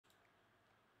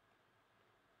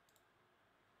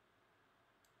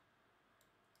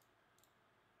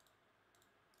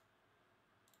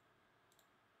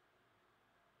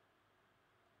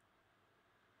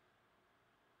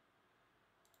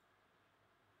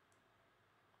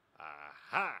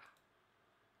Ha!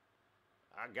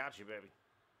 I got you, baby.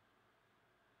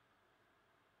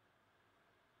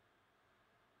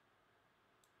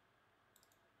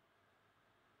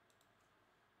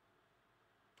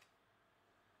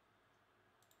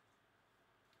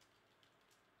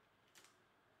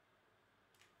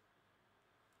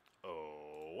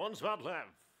 Oh, one spot left.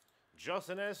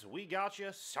 Justin S., we got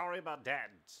you. Sorry about that.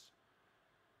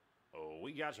 Oh,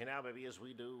 we got you now, baby. Yes,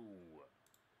 we do.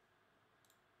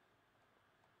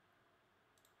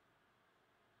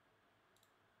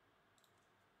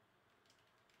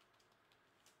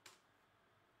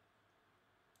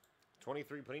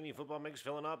 $23 Panini Football Mix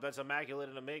filling up. That's immaculate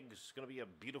in a mix. It's going to be a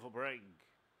beautiful break.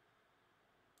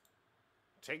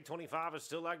 Take 25 is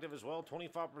still active as well.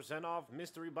 25% off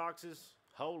mystery boxes.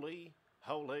 Holy,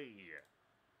 holy.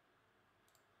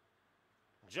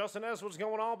 Justin S., what's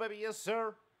going on, baby? Yes,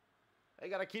 sir. They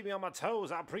got to keep me on my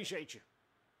toes. I appreciate you.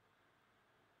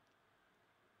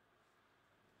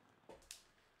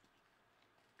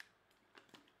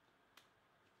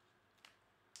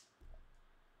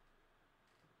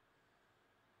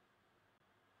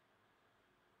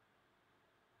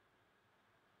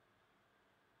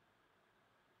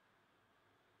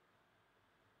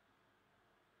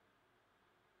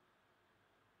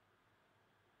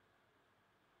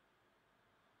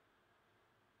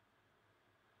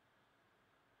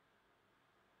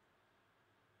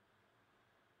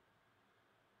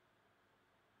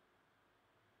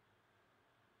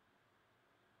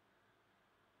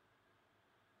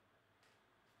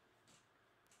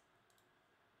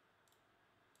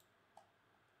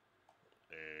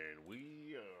 And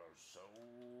we are sold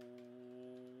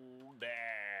down.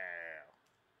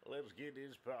 Let's get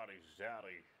this party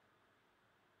started.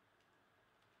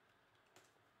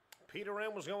 Peter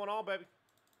M., what's going on, baby?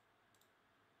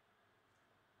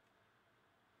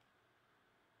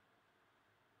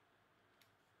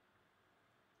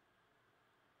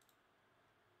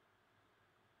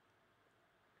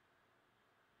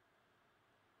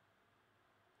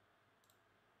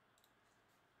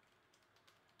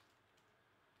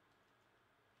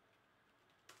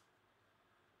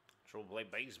 Triple Play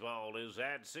Baseball is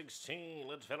at 16.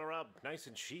 Let's fill her up. Nice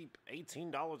and cheap.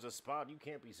 $18 a spot. You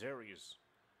can't be serious.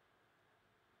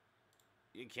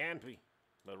 You can't be.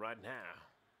 But right now,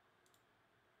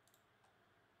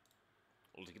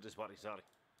 let's get this party started.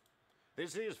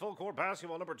 This is Full Court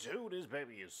Basketball number 2. This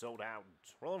baby is sold out.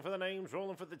 Rolling for the names,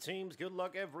 rolling for the teams. Good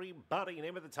luck, everybody.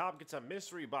 Name at the top gets a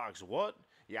mystery box. What?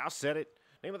 Yeah, I said it.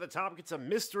 Name at the top gets a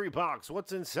mystery box.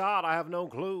 What's inside? I have no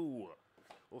clue.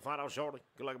 We'll find out shortly.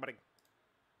 Good luck, everybody.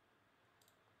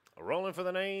 Rolling for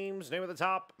the names. Name at the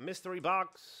top. Mystery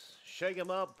box. Shake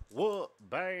 'em up. Whoop.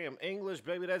 Bam. English,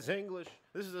 baby. That's English.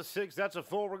 This is a 6. That's a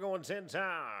 4. We're going 10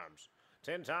 times.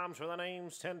 10 times for the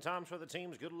names. 10 times for the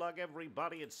teams. Good luck,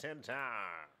 everybody. It's 10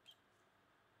 times.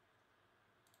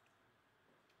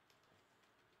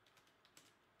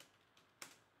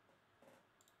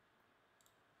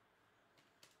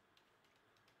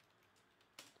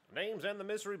 Names and the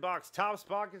mystery box. Top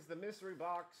spot is the mystery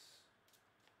box.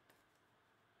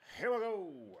 Here we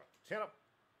go. 10 up.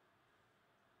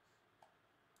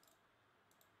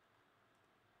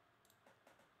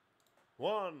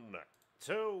 One,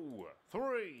 2,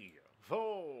 3,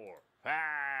 4, 5,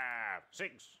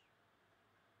 6,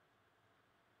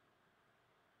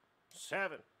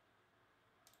 7,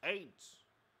 8.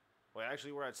 Well,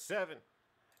 actually, we're at 7,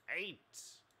 8,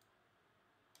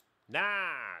 9.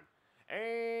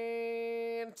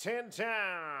 And 10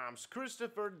 times.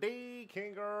 Christopher D.,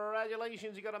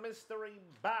 congratulations. You got a mystery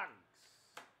box.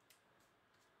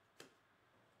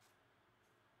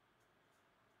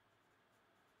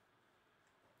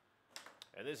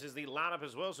 And this is the lineup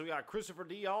as well. So we got Christopher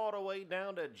D. all the way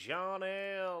down to John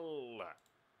L.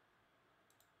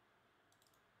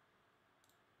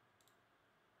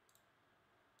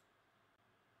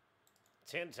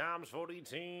 Ten times, 40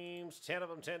 teams. 10 of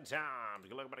them, 10 times.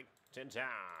 Good luck, buddy. 10 times.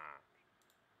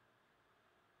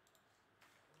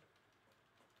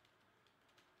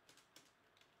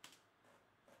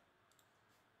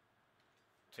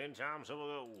 10 times, so we'll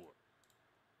go.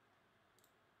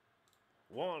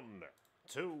 1,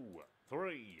 2,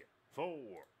 3,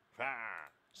 4, 5,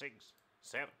 6,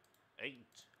 7, 8,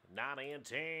 9, and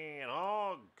 10.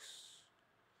 Hogs.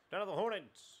 Down to the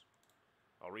Hornets.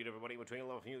 I'll read everybody between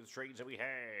a few of the trades that we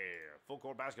have. Full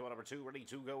Court Basketball number 2, ready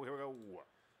to go. Here we go.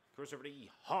 Christopher D.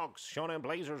 Hawks, Sean M.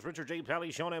 Blazers, Richard J.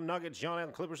 Pally, Sean M. Nuggets, John L.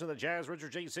 Clippers and the Jazz,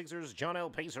 Richard J. Sixers, John L.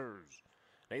 Pacers,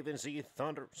 Nathan C.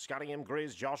 Thunder, Scotty M.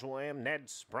 Grizz, Joshua M.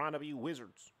 Nets, Brian W.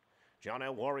 Wizards, John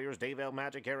L. Warriors, Dave L.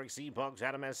 Magic, Eric C. Bucks,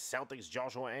 Adam S. Celtics,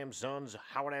 Joshua M. Suns,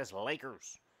 Howard S.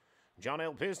 Lakers, John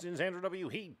L. Pistons, Andrew W.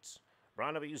 Heat.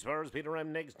 Brian W. Spurs, Peter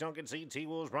M. Knicks, Duncan C.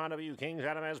 T-Wolves, Brian W. Kings,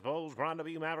 Adam S. Bulls, Brian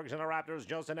W. Mavericks and the Raptors,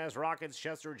 Justin S. Rockets,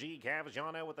 Chester G. Cavs,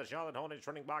 John L. with the Charlotte Hornets.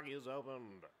 Trending block is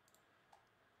opened.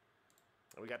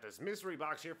 We got this mystery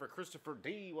box here for Christopher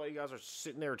D. While you guys are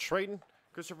sitting there trading.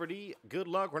 Christopher D, good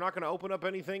luck. We're not going to open up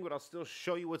anything, but I'll still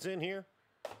show you what's in here.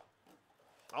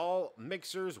 All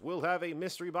mixers will have a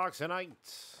mystery box tonight.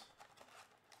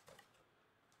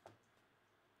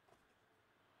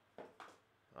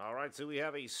 All right, so we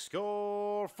have a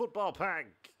Score football pack.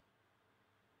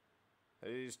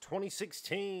 It is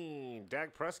 2016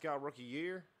 Dak Prescott rookie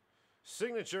year.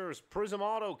 Signatures Prism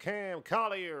Auto Cam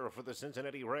Collier for the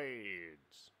Cincinnati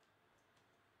Reds.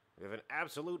 We have an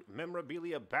absolute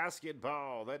memorabilia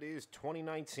basketball. That is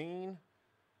 2019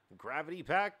 Gravity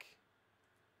Pack.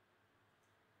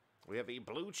 We have a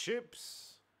Blue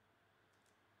Chips.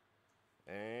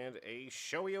 And a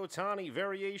Shohei Ohtani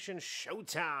variation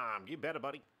Showtime. You better,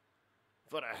 buddy.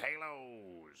 For the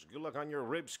Halos. Good luck on your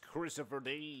rips, Christopher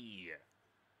D.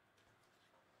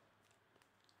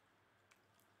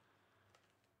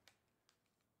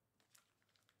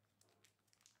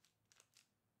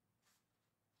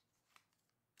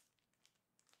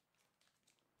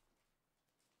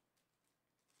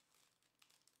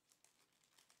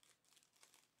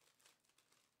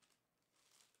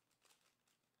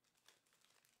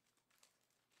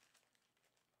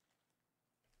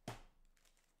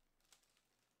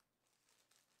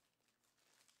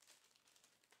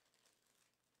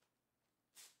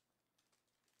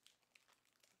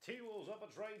 T-Wolves up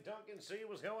a trade. Duncan, see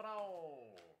what's going on.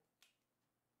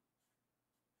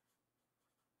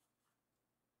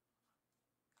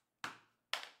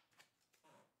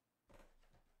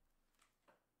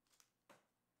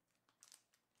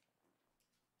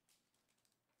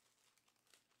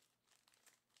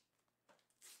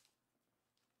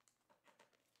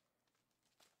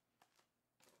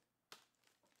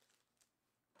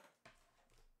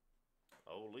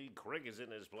 Old Lee Craig is in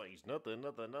his place. Nothing.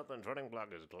 Trading block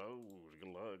is closed. Good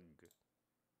luck.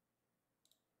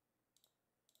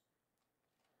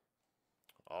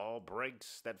 All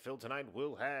breaks that fill tonight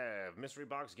will have mystery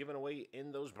box given away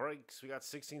in those breaks. We got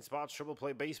 16 spots, triple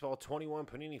play baseball, 21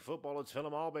 Panini football. Let's fill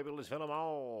them all, baby. Let's fill them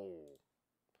all.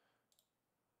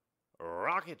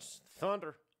 Rockets,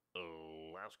 Thunder.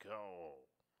 Let's go.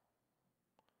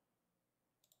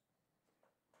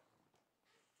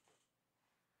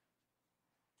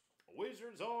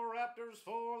 Wizards or Raptors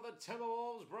for the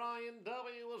Timberwolves. Brian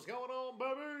W. What's going on,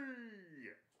 baby?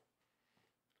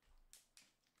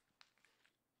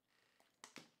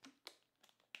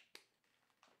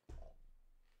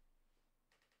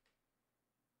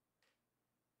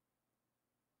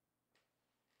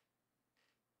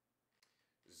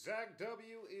 Zach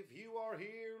W., if you are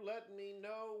here, let me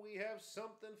know. We have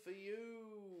something for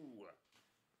you.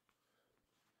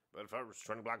 But first,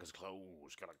 trending block is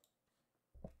closed. Gotta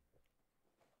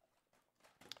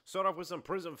start off with some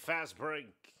Prism Fast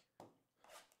Break.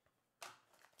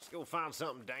 Let's go find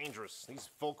something dangerous. These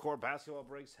full court basketball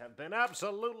breaks have been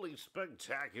absolutely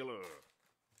spectacular.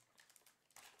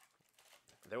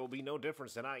 There will be no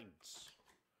difference tonight.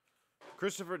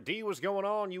 Christopher D, what's going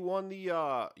on? You won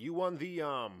the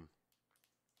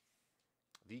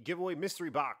giveaway mystery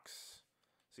box.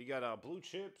 So you got blue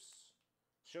chips,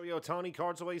 Shohei Ohtani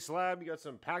cards away slab. You got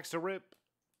some packs to rip.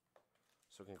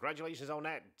 So congratulations on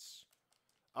that.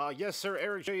 Yes, sir,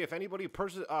 Eric J. If anybody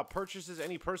purchases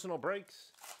any personal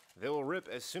breaks, they will rip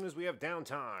as soon as we have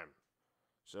downtime.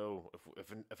 So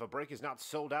if a break is not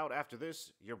sold out after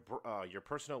this, your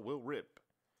personal will rip.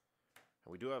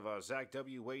 And we do have Zach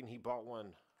W. waiting. He bought one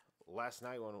last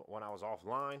night when I was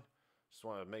offline. Just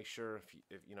want to make sure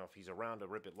if he's around to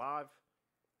rip it live.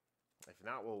 If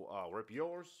not, we'll rip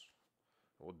yours.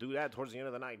 We'll do that towards the end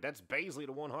of the night. That's Baisley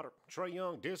to 100. Trae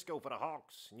Young, Disco for the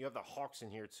Hawks. And you have the Hawks in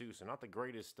here too, so not the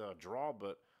greatest draw,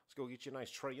 but let's go get you a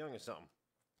nice Trae Young or something.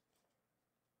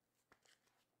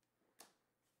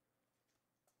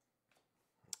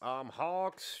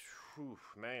 Hawks, whew,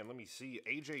 man, let me see.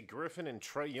 AJ Griffin and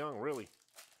Trae Young, really.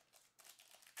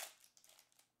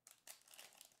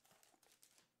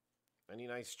 Any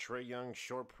nice Trae Young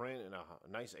short print and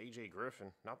a nice AJ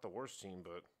Griffin. Not the worst team,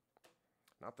 but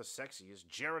not the sexiest.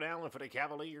 Jared Allen for the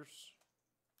Cavaliers.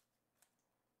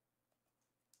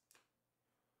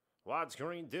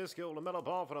 Widescreen Disco LaMelo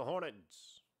Ball for the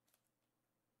Hornets.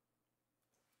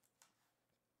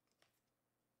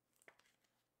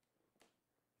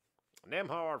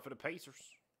 Nembhard for the Pacers.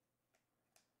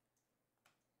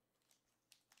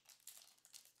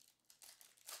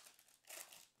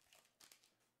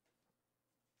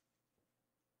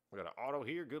 We got an auto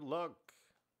here. Good luck.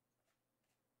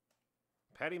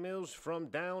 Patty Mills from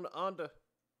Down Under.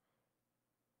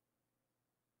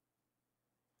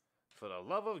 For the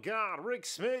love of God, Rick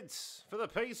Smits for the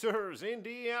Pacers,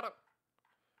 Indiana.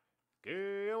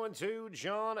 Going to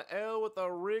John L. with the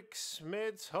Rick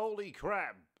Smits. Holy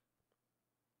crap.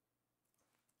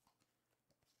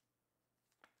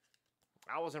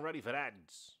 I wasn't ready for that.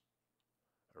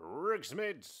 Rick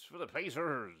Smits for the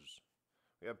Pacers.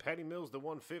 We have Patty Mills, the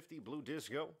 150, Blue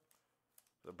Disco.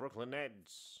 The Brooklyn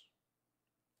Nets.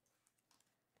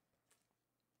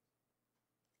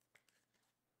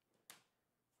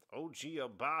 OG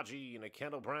Abaji and a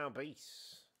Kendall Brown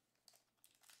base.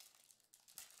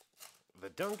 The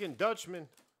Duncan Dutchman.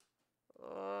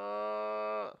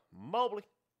 Mobley.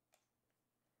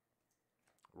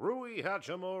 Rui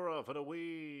Hachimura for the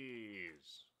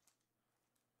Wiz.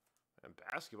 And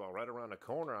basketball right around the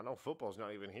corner. I know football's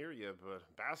not even here yet, but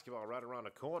basketball right around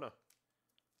the corner.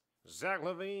 Zach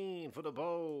LaVine for the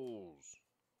Bulls.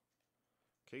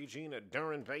 KG and a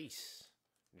Duran base.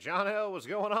 John L., what's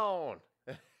going on?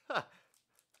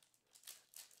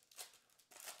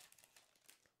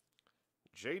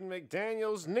 Jaden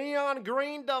McDaniels, neon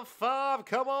green to 5.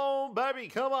 Come on, baby.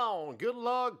 Come on. Good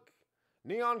luck.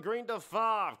 Neon green to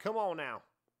 5. Come on now.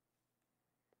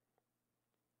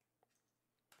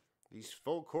 These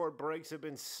full court breaks have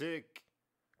been sick.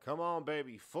 Come on,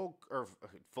 baby. Full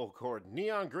court.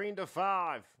 Neon green to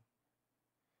 5.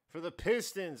 For the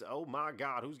Pistons. Oh, my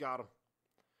God. Who's got them?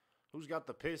 Who's got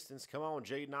the Pistons? Come on,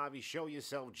 Jaden Ivey. Show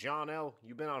yourself. John L.,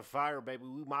 you've been on fire, baby.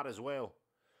 We might as well.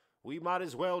 We might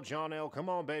as well, John L. Come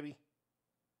on, baby.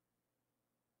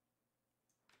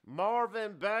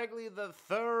 Marvin Bagley, the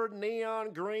 3rd,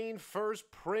 neon green, first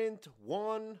print,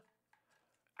 1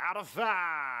 out of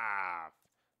 5.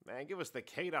 Man, give us the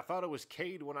Cade. I thought it was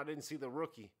Cade when I didn't see the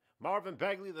rookie. Marvin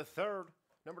Bagley, the 3rd,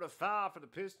 number 5 for the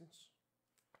Pistons.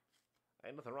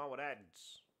 Ain't nothing wrong with that.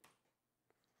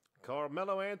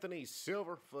 Carmelo Anthony,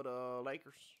 silver for the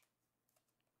Lakers.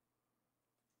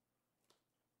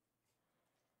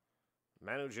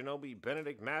 Manu Ginobili,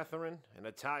 Benedict Mathurin, and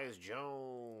Tyus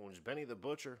Jones. Benny the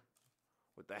Butcher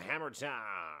with the hammer time.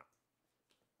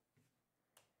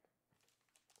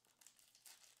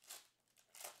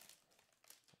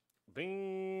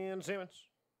 Ben Simmons.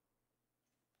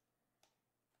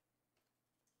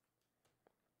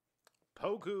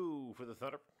 Poku for the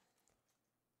Thunder.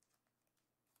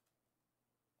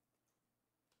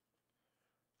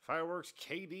 Fireworks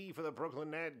KD for the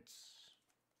Brooklyn Nets.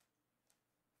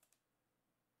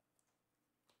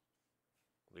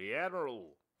 The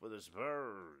Admiral for the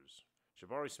Spurs.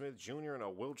 Jabari Smith Jr. and a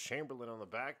Wilt Chamberlain on the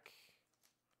back.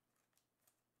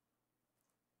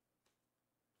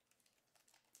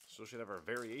 So should have our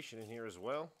variation in here as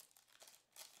well.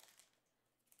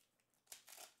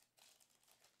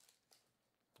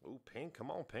 Ooh, pink. Come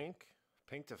on, pink.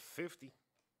 Pink to 50.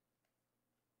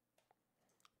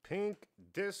 Pink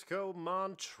Disco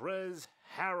Montrez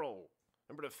Harrell.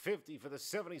 Number to 50 for the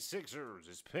 76ers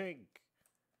is pink.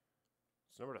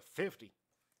 It's number to 50.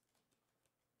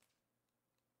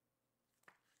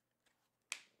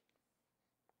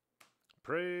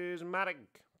 Prismatic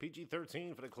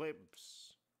PG-13 for the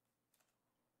Clips.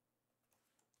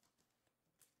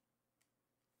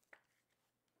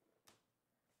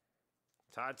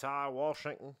 Ty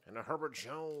Washington and a Herbert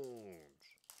Jones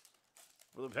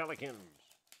for the Pelicans.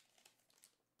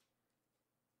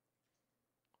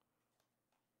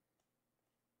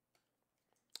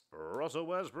 Russell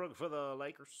Westbrook for the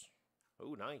Lakers.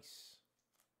 Oh, nice.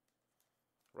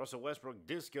 Russell Westbrook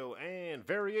disco and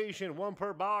variation, 1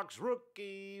 per box.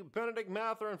 Rookie Benedict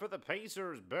Mathurin for the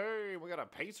Pacers. Bang, we got a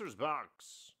Pacers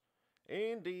box.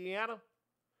 Indiana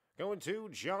going to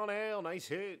John L. Nice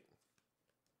hit.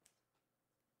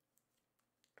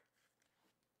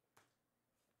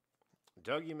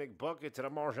 Dougie McBucket to the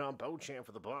Marjon Beauchamp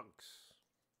for the Bucks.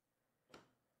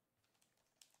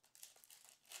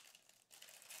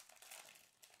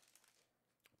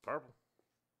 Purple.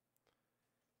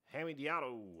 Hammy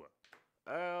Diallo.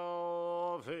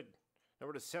 Elfid.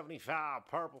 Number to 75.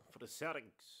 Purple for the Celtics.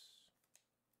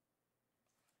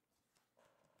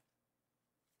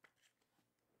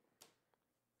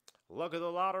 Luck of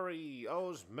the lottery.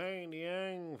 Ousmane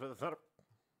Dieng for the Thunder.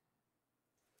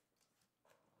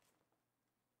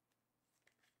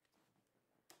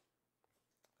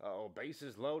 Uh-oh,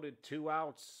 bases loaded. 2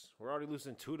 outs. We're already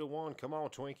losing 2-1. Come on,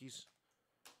 Twinkies.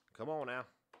 Come on now.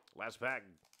 Last pack.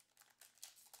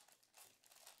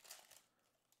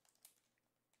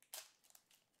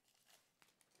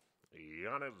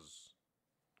 Giannis.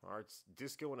 All right, it's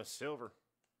disco and a silver.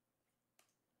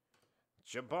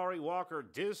 Jabari Walker,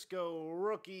 disco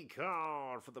rookie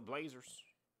card for the Blazers.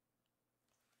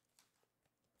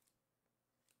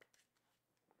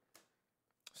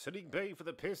 Sadiq Bey for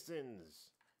the Pistons.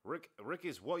 Rick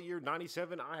is what year?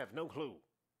 97? I have no clue.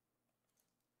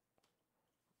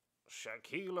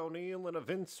 Shaquille O'Neal and a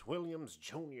Vince Williams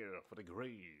Jr. for the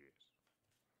Grays.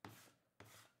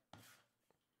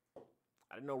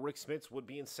 I didn't know Rick Smits would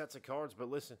be in sets of cards, but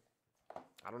listen.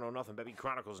 I don't know nothing. Baby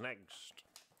Chronicles next.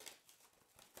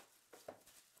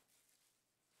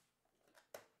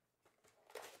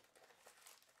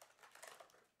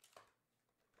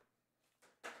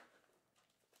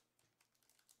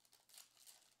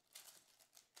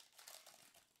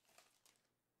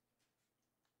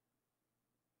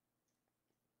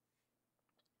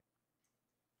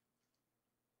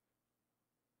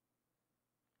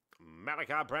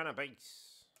 Malachi Branham base.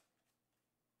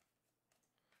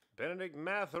 Benedict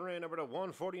Mathurin over to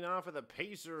 149 for the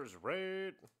Pacers.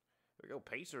 Red. There we go.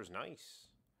 Pacers. Nice.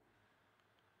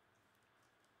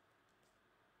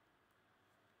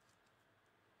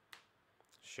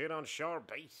 Shadon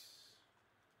Sharp base.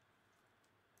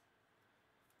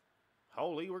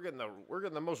 Holy, we're getting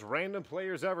the most random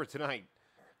players ever tonight.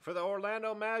 For the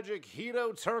Orlando Magic,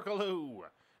 Hedo Turkoglu.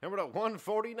 Number to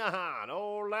 149,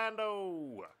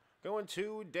 Orlando. Going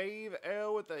to Dave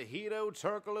L. with the Hedo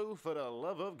Turkoglu for the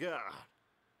love of God.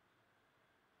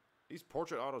 These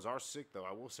portrait autos are sick, though.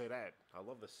 I will say that. I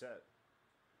love the set.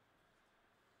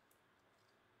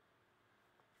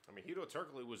 I mean, Hedo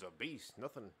Turkoglu was a beast.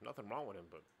 Nothing wrong with him,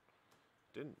 but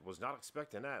was not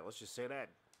expecting that. Let's just say that.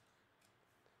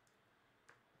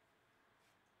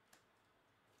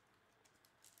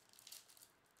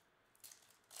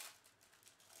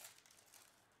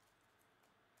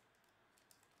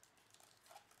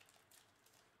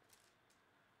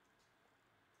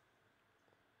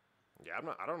 Yeah,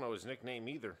 I don't know his nickname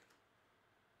either.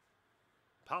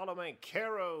 Paulo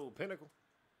Banchero, Pinnacle.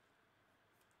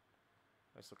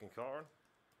 Nice looking card.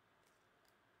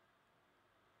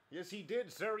 Yes, he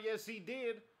did, sir. Yes, he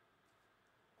did.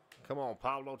 Come on,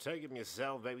 Paulo. Take him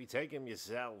yourself, baby. Take him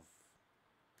yourself.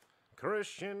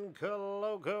 Christian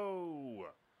Coloco.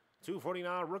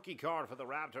 249 rookie card for the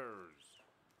Raptors.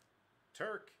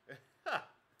 Turk.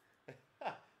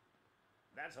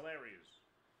 That's hilarious.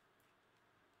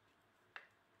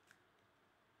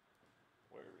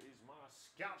 Where is my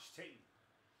Scotch tape?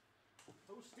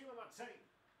 Who's stealing my tape?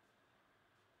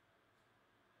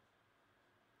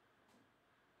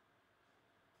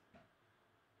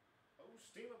 Who's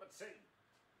stealing my tape?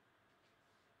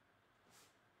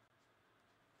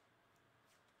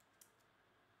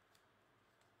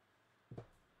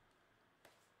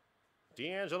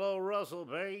 D'Angelo Russell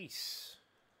base.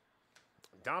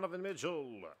 Donovan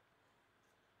Mitchell.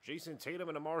 Jason Tatum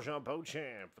and a Marjon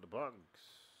Beauchamp for the Bucks.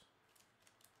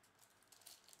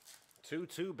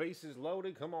 2-2 bases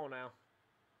loaded. Come on now.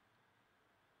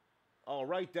 Oh,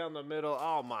 right down the middle.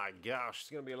 Oh, my gosh. It's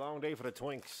going to be a long day for the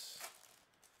Twinks.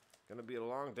 Going to be a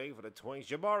long day for the Twinks.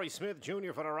 Jabari Smith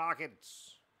Jr. for the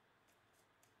Rockets.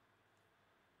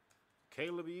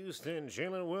 Caleb Houston,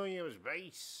 Jalen Williams,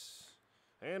 base.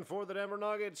 And for the Denver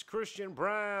Nuggets, Christian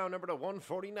Brown, number to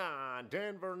 149.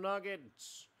 Denver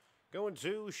Nuggets. Going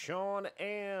to Sean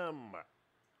M.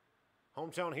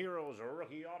 Hometown Heroes,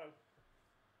 rookie auto.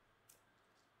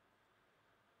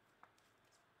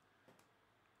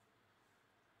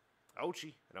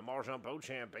 Ochi and a Marjon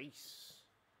Beauchamp base.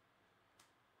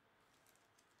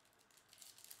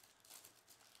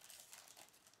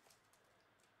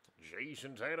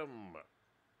 Jason Tatum.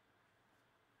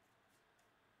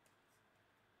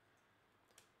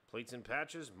 Plates and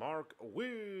patches, Mark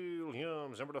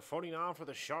Williams. Number to 49 for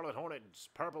the Charlotte Hornets.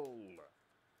 Purple.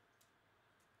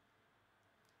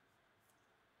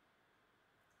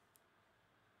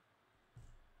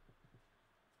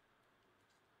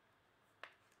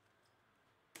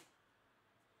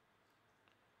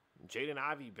 Jaden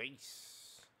Ivey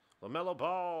base. LaMelo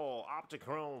Ball,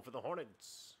 Optichrome for the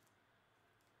Hornets.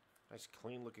 Nice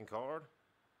clean looking card.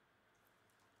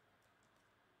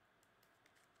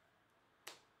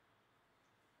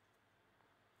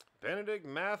 Benedict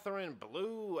Mathurin,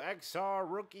 blue XR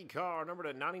rookie card, number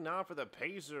to 99 for the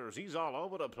Pacers. He's all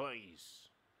over the place.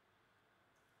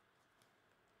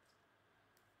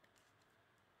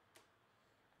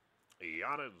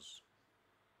 Giannis.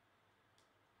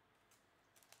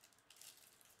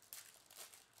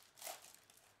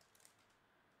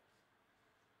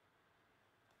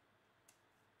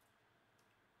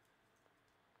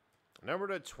 Number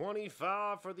to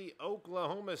 25 for the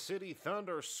Oklahoma City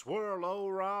Thunder,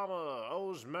 Swirl-O-Rama,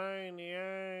 Osman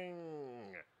Yang.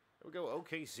 There we go,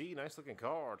 OKC, nice looking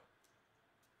card.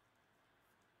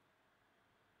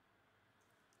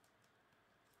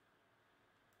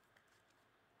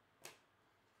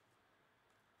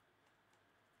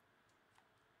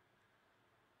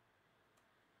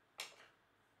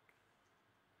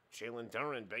 Jalen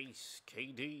Duren, base.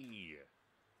 KD.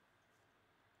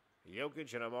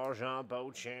 Jokic and a Marjan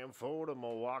Beauchamp for the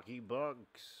Milwaukee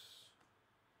Bucks.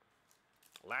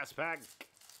 Last pack.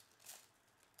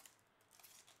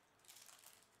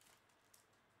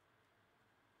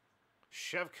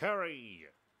 Chef Curry.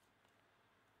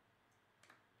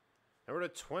 Number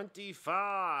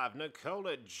 25,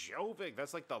 Nikola Jovic.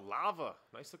 That's like the lava.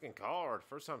 Nice looking card.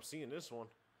 First time seeing this one.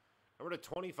 Number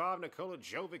 25, Nikola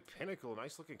Jovic Pinnacle.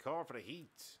 Nice looking card for the Heat.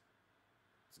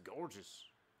 It's gorgeous.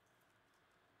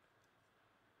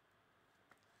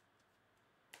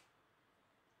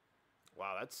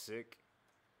 Wow, that's sick.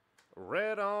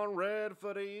 Red on red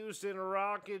for the Houston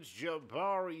Rockets,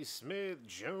 Jabari Smith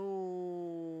Jr.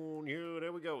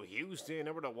 There we go, Houston,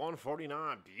 number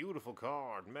 149. Beautiful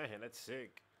card. Man, that's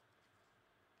sick.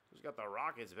 Who's got the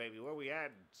Rockets, baby? Where we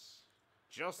at?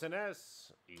 Justin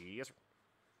S. Yes, sir.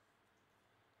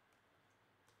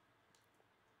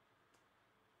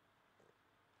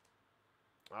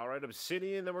 All right,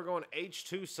 Obsidian. Then we're going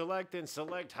H2 Select and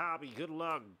Select Hobby. Good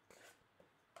luck.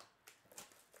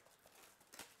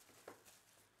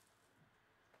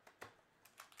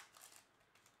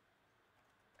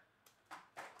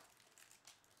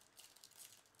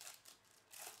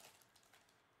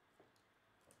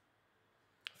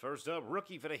 First up,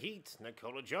 rookie for the Heat,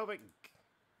 Nikola Jovic.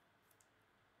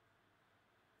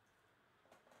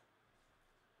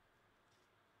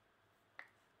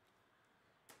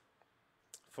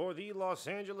 For the Los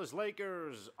Angeles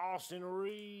Lakers, Austin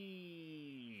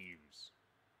Reeves.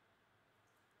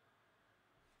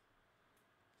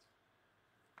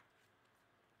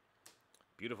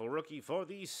 Beautiful rookie for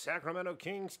the Sacramento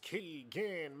Kings,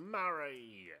 Keegan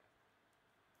Murray.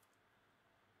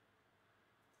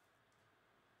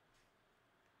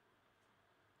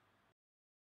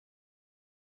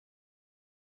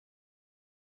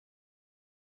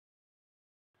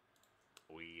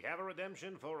 We have a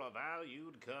redemption for a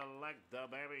valued collector,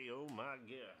 baby. Oh my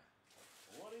God.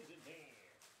 What is it there?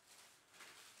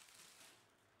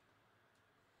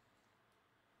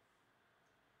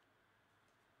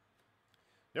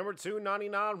 Number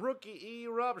 299, rookie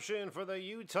eruption for the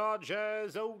Utah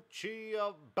Jazz, Ochai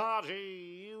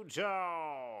Agbaji,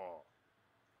 Utah.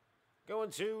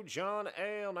 Going to John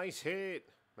L. Nice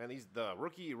hit. Man, the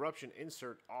rookie eruption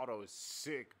insert auto is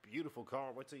sick. Beautiful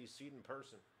card. Wait till you see it in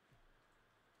person.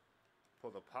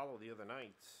 Pulled Apollo the other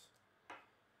night.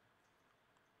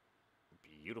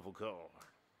 Beautiful card.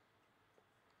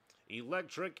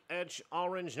 Electric Etch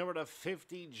Orange, number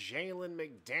 50, Jalen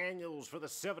McDaniels for the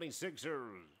 76ers.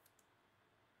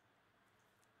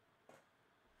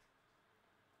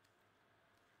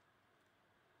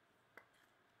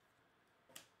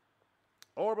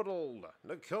 Orbital,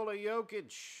 Nikola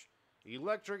Jokic.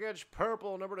 Electric Edge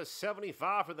Purple, number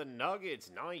 75 for the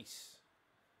Nuggets. Nice.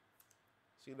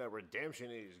 See that redemption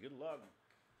is. Good luck.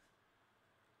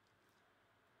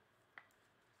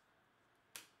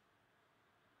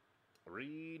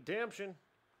 Redemption.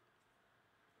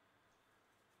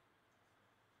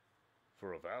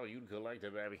 For a valued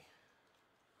collector, baby.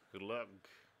 Good luck.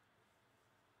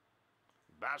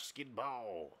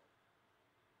 Basketball.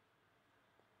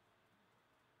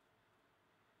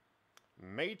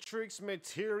 Matrix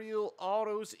Material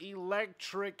Autos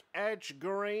Electric Etch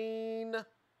Green.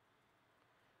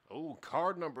 Oh,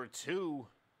 card number 2.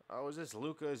 Oh, is this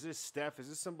Luka? Is this Steph? Is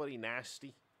this somebody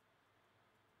nasty?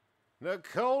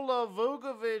 Nikola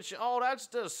Vukovic. Oh, that's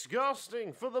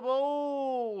disgusting for the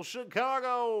Bulls.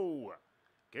 Chicago.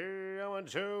 Going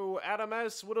to Adam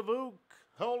S. with a Vuk.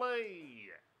 Holy.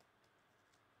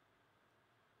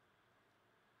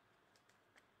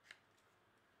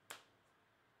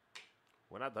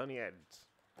 We're not done yet.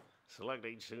 Select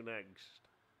H2 next.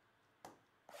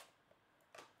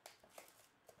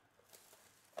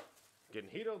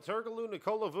 Genhito Turkoglu,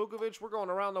 Nikola Vukovic. We're going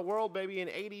around the world, baby, in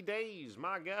 80 days.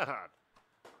 My God.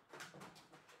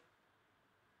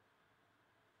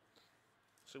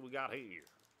 See what we got here.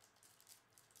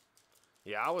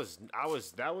 Yeah,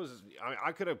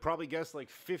 I could have probably guessed like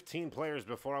 15 players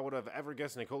before I would have ever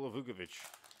guessed Nikola Vukovic.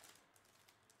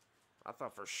 I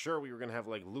thought for sure we were going to have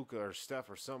like Luka or Steph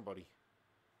or somebody.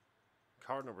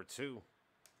 Card number 2.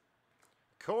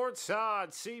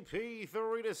 Courtside CP,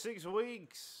 3 to 6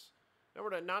 weeks.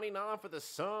 Number 99 for the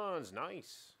Suns.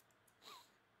 Nice.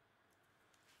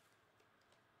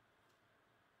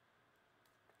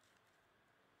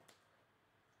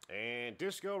 And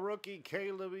Disco rookie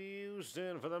Caleb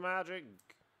Houston for the Magic.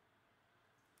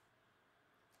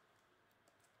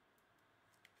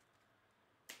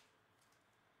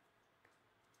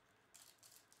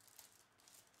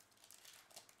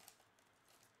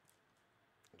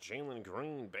 Jalen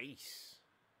Green base.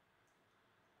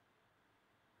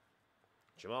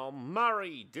 Jamal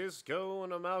Murray, Disco,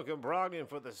 and Malcolm Brogdon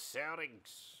for the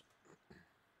Celtics.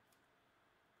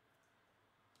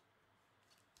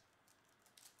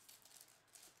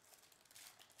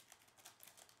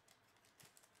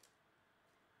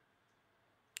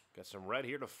 Got some red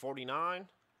here to 49.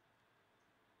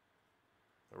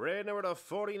 Red number to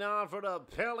 49 for the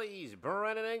Pellies,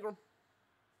 Brandon Ingram.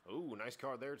 Ooh, nice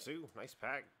card there too. Nice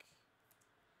pack.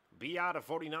 B.I. to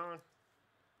 49.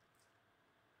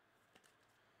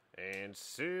 And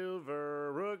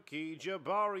silver rookie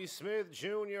Jabari Smith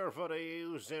Jr. for the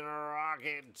Houston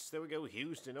Rockets. There we go,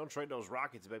 Houston. Don't trade those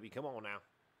Rockets, baby. Come on now.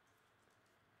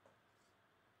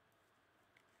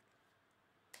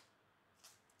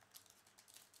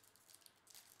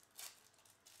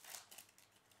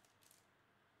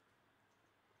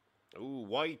 Ooh,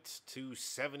 white to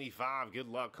 75. Good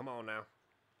luck. Come on now.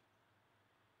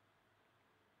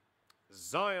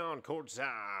 Zion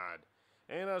courtside.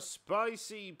 And a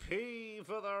spicy P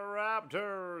for the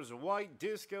Raptors. White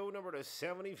disco number to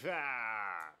 75.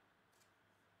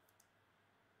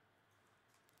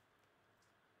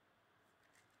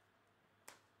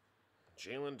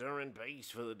 Jalen Duren base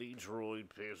for the Detroit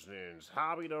Pistons.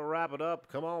 Hobby to wrap it up.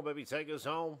 Come on, baby. Take us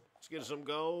home. Let's get some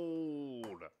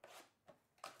gold.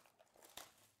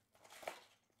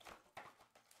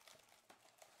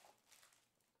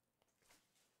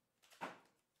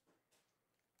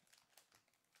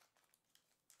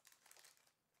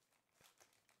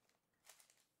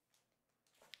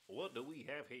 What do we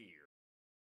have here?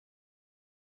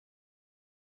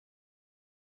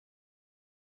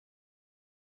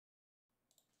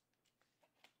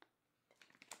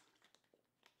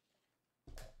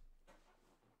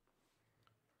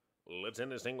 Let's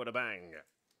end this thing with a bang.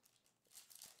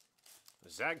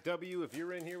 Zach W., if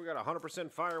you're in here, we got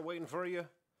 100% fire waiting for you. I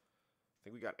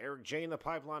think we got Eric J in the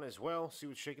pipeline as well. See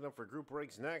what's shaking up for group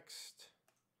breaks next.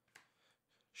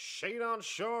 Shadon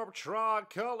Sharp,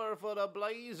 tri-color for the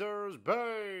Blazers.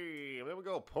 Bam! There we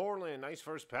go, Portland. Nice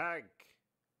first pack.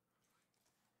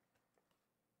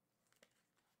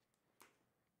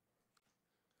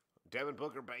 Devin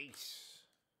Booker base.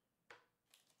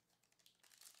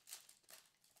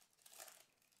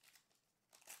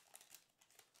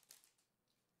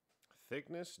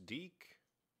 Thickness, Deke.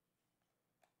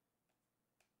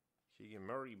 Keegan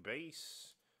Murray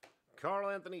base.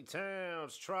 Karl Anthony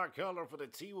Towns, tri-color for the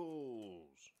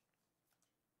T-Wolves.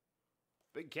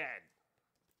 Big Cat.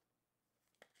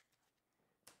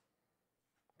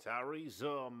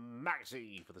 Tyrese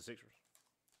Maxey for the Sixers.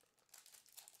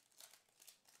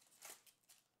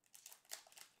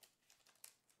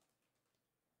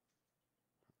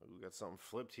 We got something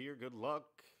flipped here. Good luck.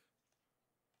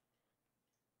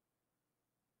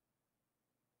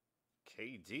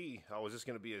 KD. Oh, is this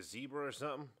going to be a zebra or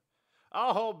something?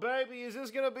 Oh, baby, is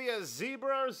this going to be a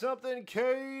zebra or something?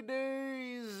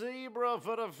 KD zebra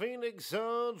for the Phoenix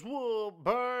Suns. Whoop,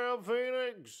 bam,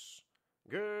 Phoenix.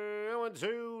 Going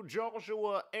to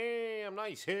Joshua M.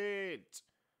 Nice hit.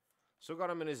 Still got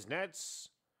him in his nets.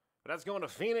 But that's going to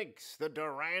Phoenix. The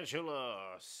Durantula.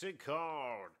 Sick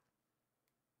card.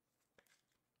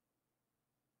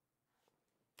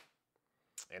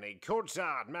 And a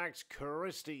courtside Max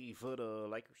Christie for the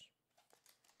Lakers.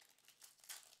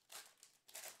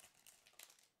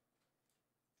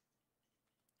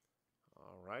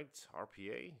 All right,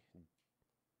 RPA.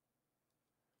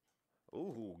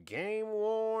 Ooh, game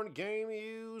worn, game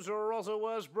used, Russell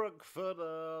Westbrook for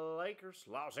the Lakers.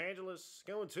 Los Angeles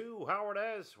going to Howard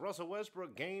S. Russell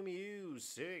Westbrook, game used.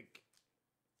 Sick.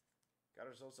 Got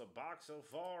ourselves a box so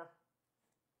far.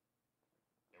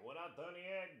 And we're not done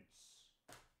yet.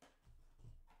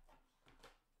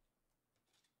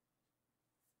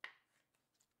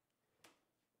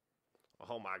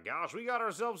 Oh my gosh, we got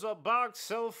ourselves a box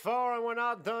so far and we're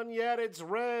not done yet. It's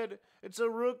red. It's a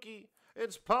rookie.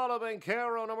 It's Paolo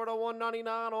Banchero, number to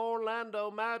 199,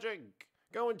 Orlando Magic.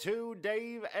 Going to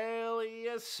Dave L.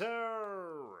 Yes,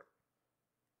 sir.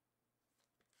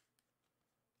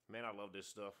 Man, I love this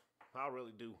stuff. I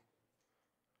really do.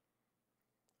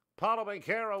 Paolo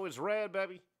Banchero is red,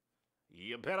 baby.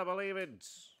 You better believe it.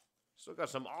 Still got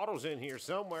some autos in here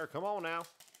somewhere. Come on now.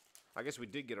 I guess we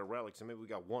did get a relic, so maybe we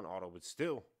got one auto, but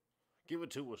still, give it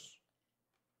to us.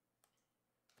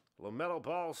 LaMelo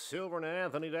Ball, silver, and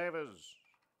Anthony Davis.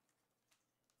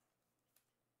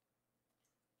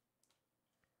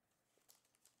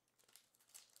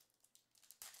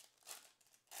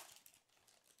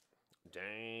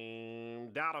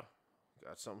 Dame Data.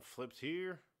 Got something flipped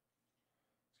here.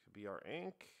 This could be our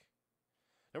ink.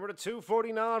 Number to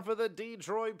 249 for the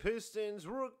Detroit Pistons.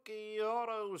 Rookie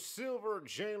auto silver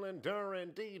Jalen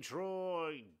Duren,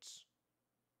 Detroit.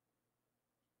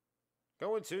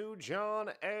 Going to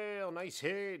John L. Nice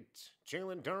hit.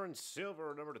 Jalen Duren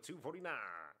silver, number to 249.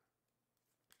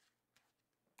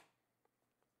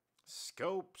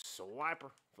 Scope Swiper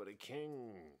for the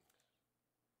King.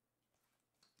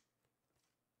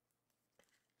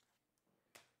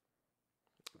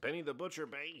 Benny the Butcher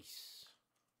base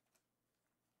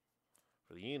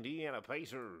for the Indiana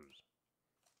Pacers.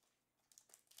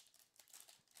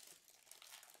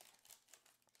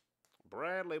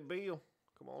 Bradley Beal.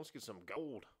 Come on, let's get some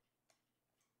gold.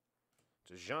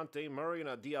 DeJounte Murray and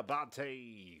a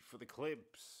Diabate for the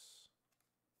Clips.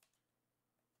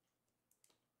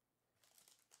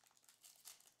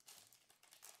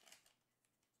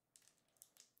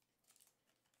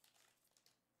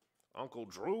 Uncle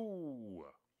Drew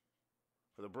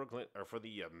for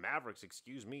the Mavericks,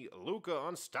 excuse me. Luka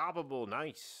Unstoppable,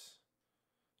 nice.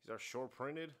 These are short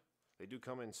printed. They do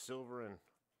come in silver and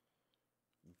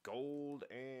gold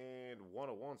and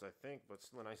 101s, I think, but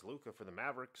still a nice Luka for the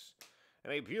Mavericks.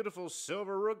 And a beautiful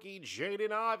silver rookie,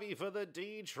 Jaden Ivey for the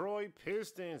Detroit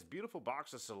Pistons. Beautiful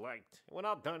box to select. We're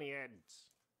not done yet.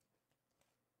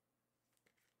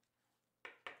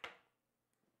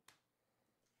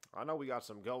 I know we got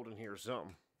some gold in here or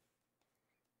something.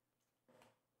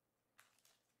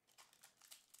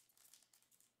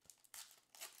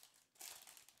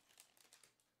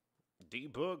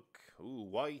 D-Book. Ooh,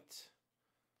 white.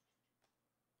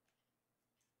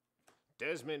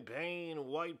 Desmond Payne,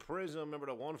 white prism, number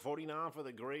to 149 for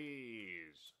the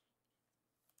Grays.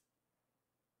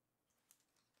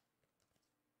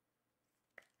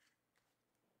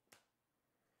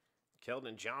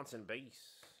 Keldon Johnson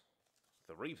base.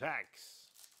 3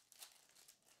 packs.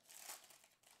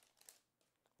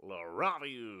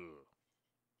 LaRavia.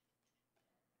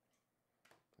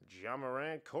 Ja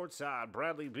Morant, courtside.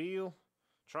 Bradley Beal.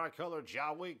 Tricolor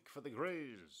Ja Wick for the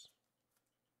Grays.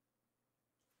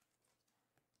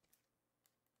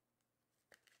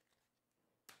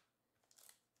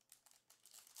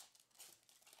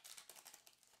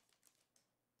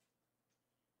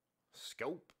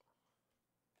 Scope.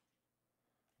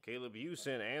 Caleb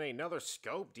Houston and another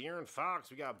scope. De'Aaron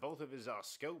Fox. We got both of his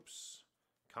scopes.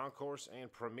 Concourse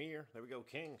and Premier. There we go,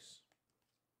 Kings.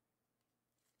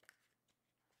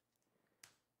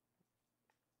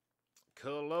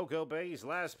 Coloco base.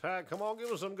 Last pack. Come on,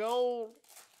 give us some gold.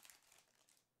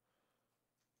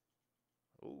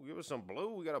 Ooh, give us some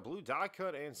blue. We got a blue die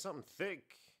cut and something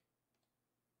thick.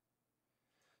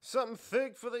 Something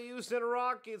thick for the Houston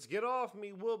Rockets. Get off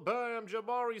me. Will Bam.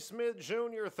 Jabari Smith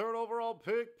Jr., 3rd overall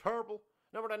pick. Purple.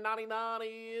 Number to 99,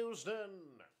 Houston.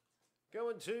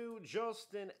 Going to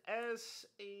Justin S.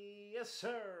 Yes,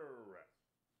 sir.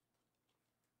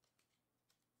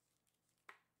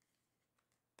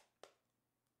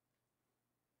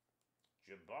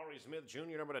 Jabari Smith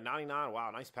Jr., number to 99.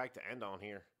 Wow, nice pack to end on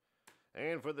here.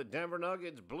 And for the Denver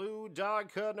Nuggets, blue die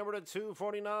cut, number to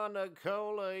 249,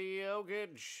 Nikola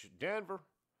Jokic, Denver.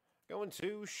 Going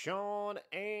to Sean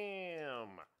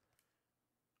M.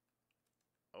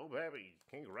 Oh, baby.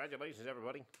 Congratulations,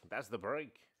 everybody. That's the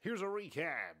break. Here's a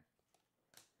recap.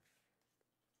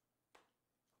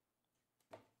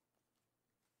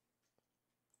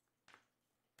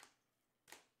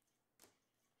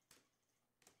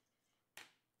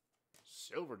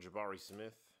 Silver Jabari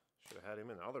Smith. Should have had him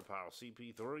in the other pile.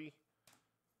 CP3.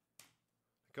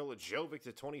 Nikola Jovic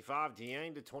to 25.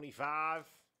 Dieng to 25.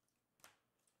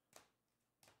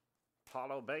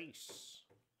 Paulo base.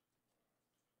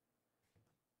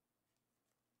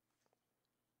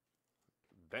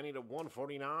 Benny to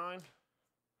 149.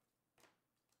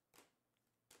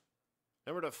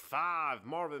 Number to 5.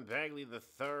 Marvin Bagley the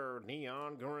 3rd.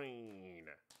 Neon green.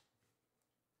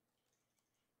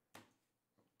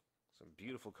 Some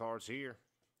beautiful cards here.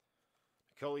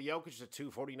 Nikola Jokic to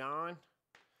 249.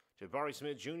 Jabari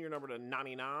Smith Jr. number to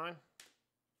 99.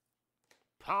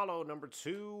 Paulo number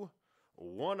 2,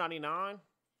 199.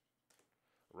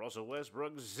 Russell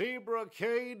Westbrook, Zebra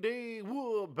KD,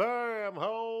 whoa, bam,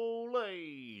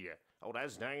 holy. Oh,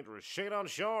 that's dangerous. Shadon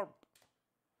Sharp.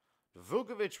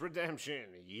 Vukovic redemption.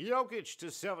 Jokic to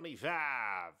 75.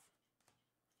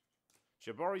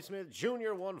 Jabari Smith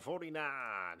Jr. 149.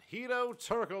 Hedo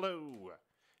Turkoglu.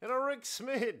 And a Rick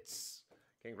Smits.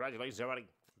 Congratulations, everybody.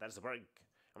 That's the break.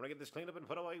 I'm going to get this cleaned up and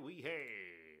put away. We have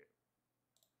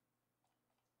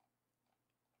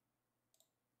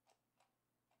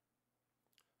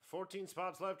 14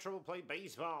 spots left. Triple play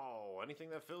baseball. Anything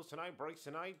that fills tonight breaks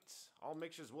tonight. All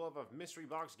mixtures will have a mystery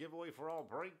box giveaway for all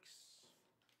breaks.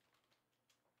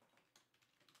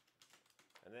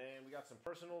 And then we got some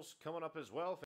personals coming up as well.